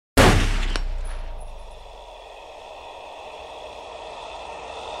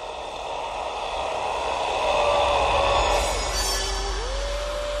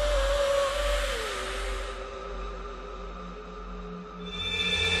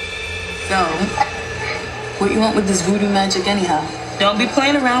So, what you want with this voodoo magic anyhow? Don't be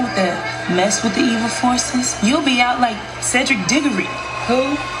playing around with that. Mess with the evil forces, you'll be out like Cedric Diggory.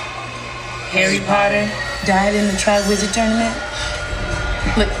 Who? Harry Potter died in the Tri-Wizard tournament.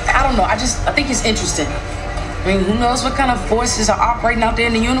 Look, I don't know. I think it's interesting. I mean, who knows what kind of forces are operating out there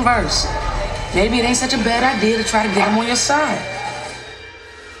in the universe? Maybe it ain't such a bad idea to try to get them on your side.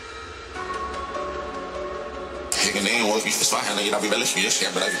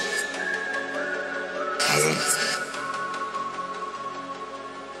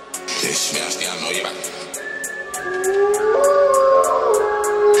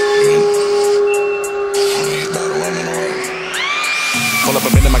 Pull up a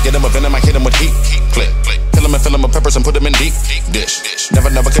venom, I get him a venom, I hit him with heat. Click, kill him and fill him with peppers and put him in deep dish.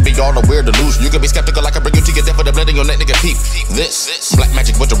 Never could be all a weird delusion. You could be skeptical, I can bring you to your death with the blood in your neck, nigga. Peep this black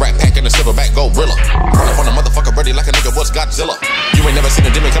magic with the rat pack and the silverback gorilla. Run up on a motherfucker ready like a nigga was Godzilla. You ain't never seen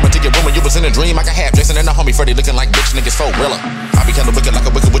a demon coming to your room when you was in a dream. I can have Jason and the homie Freddy looking like bitch niggas for Rilla. I be kinda wicked like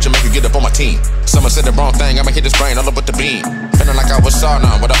a wicked witch and make you get up on my team. Someone said the wrong thing, I'ma hit his brain all up with the beam. Feeling like I was sawed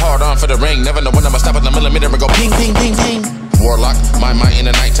on with a hard on for the ring. Never know when I'ma stop at the millimeter and go ping, ping, ping, ping. Warlock, my mind in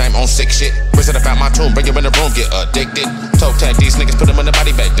the nighttime on sick shit. Visit about my tomb, bring you in the room, get addicted. Toe tag these niggas, put them in the body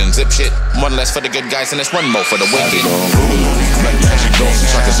bag, then zip shit. One less for the good guys and there's one more for the wicked. Voodoo, black magic dolls from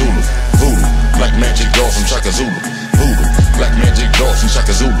Shaka Zulu. Voodoo, black magic dolls from Shaka Zulu. Voodoo, black magic dolls from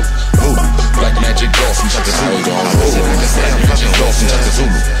Shaka Zulu. Voodoo, black magic dolls from Shaka Zulu. Voodoo, black magic dolls from Shaka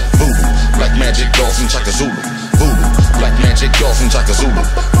Zulu. Voodoo, black magic dolls from Shaka Zulu. Voodoo, black magic dolls from Shaka Zulu.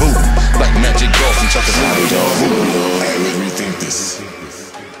 Voodoo, black magic dolls from Shaka Zulu. Hey, let me think this.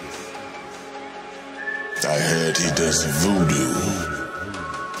 I heard he does voodoo,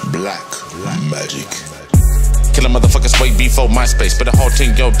 black magic. Killing motherfuckers way before MySpace. But a whole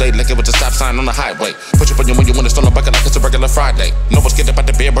 10-year day like it was a stop sign on the highway. Push up on you when you want to stone a bucket like it's a regular Friday. No one's getting about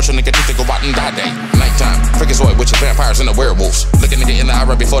the beer, brush your nigga teeth to go out and die day. Nighttime, freakazoid with your vampires and the werewolves. Looking nigga in the eye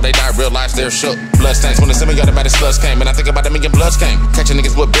right before they die, realize they're shook. Blood stains when the semi-automatic slugs came. And I think about a million bloods came. Catching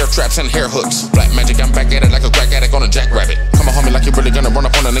niggas with bear traps and hair hooks. Black magic, I'm back at it like a crack addict on a jackrabbit. Come on, homie, like you really gonna run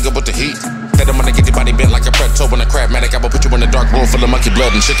up on a nigga with the heat. That them wanna get your body bent like a predator when a crabmatic. I will put you in a dark room full of monkey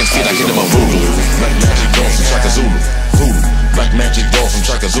blood and chicken's feet. I hit him a voodoo. Black magic dolls from Shaka Zulu. Voodoo, black magic dolls from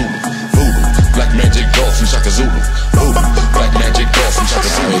Shaka Zulu. Voodoo, black magic dolls from Shaka Zulu. Voodoo, black magic dolls from Shaka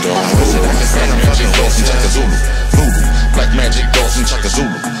Zulu. Voodoo, black magic dolls from Shaka Zulu. Voodoo, black magic dolls from Shaka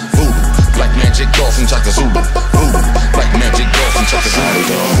Zulu. Voodoo, black magic dolls from Shaka Zulu. Voodoo, black magic dolls from Shaka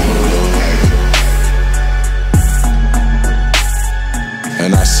Zulu.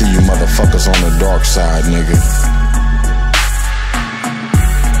 And I see you motherfuckers on the dark side, nigga.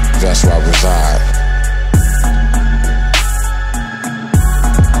 That's where I reside.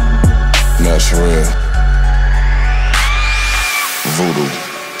 That's real. Voodoo.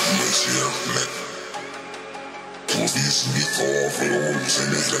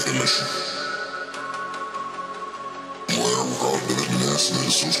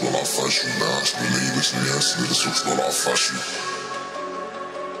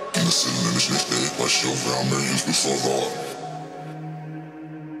 Nasıl demiş nefret başlıyor ve Amerika'yı bir soru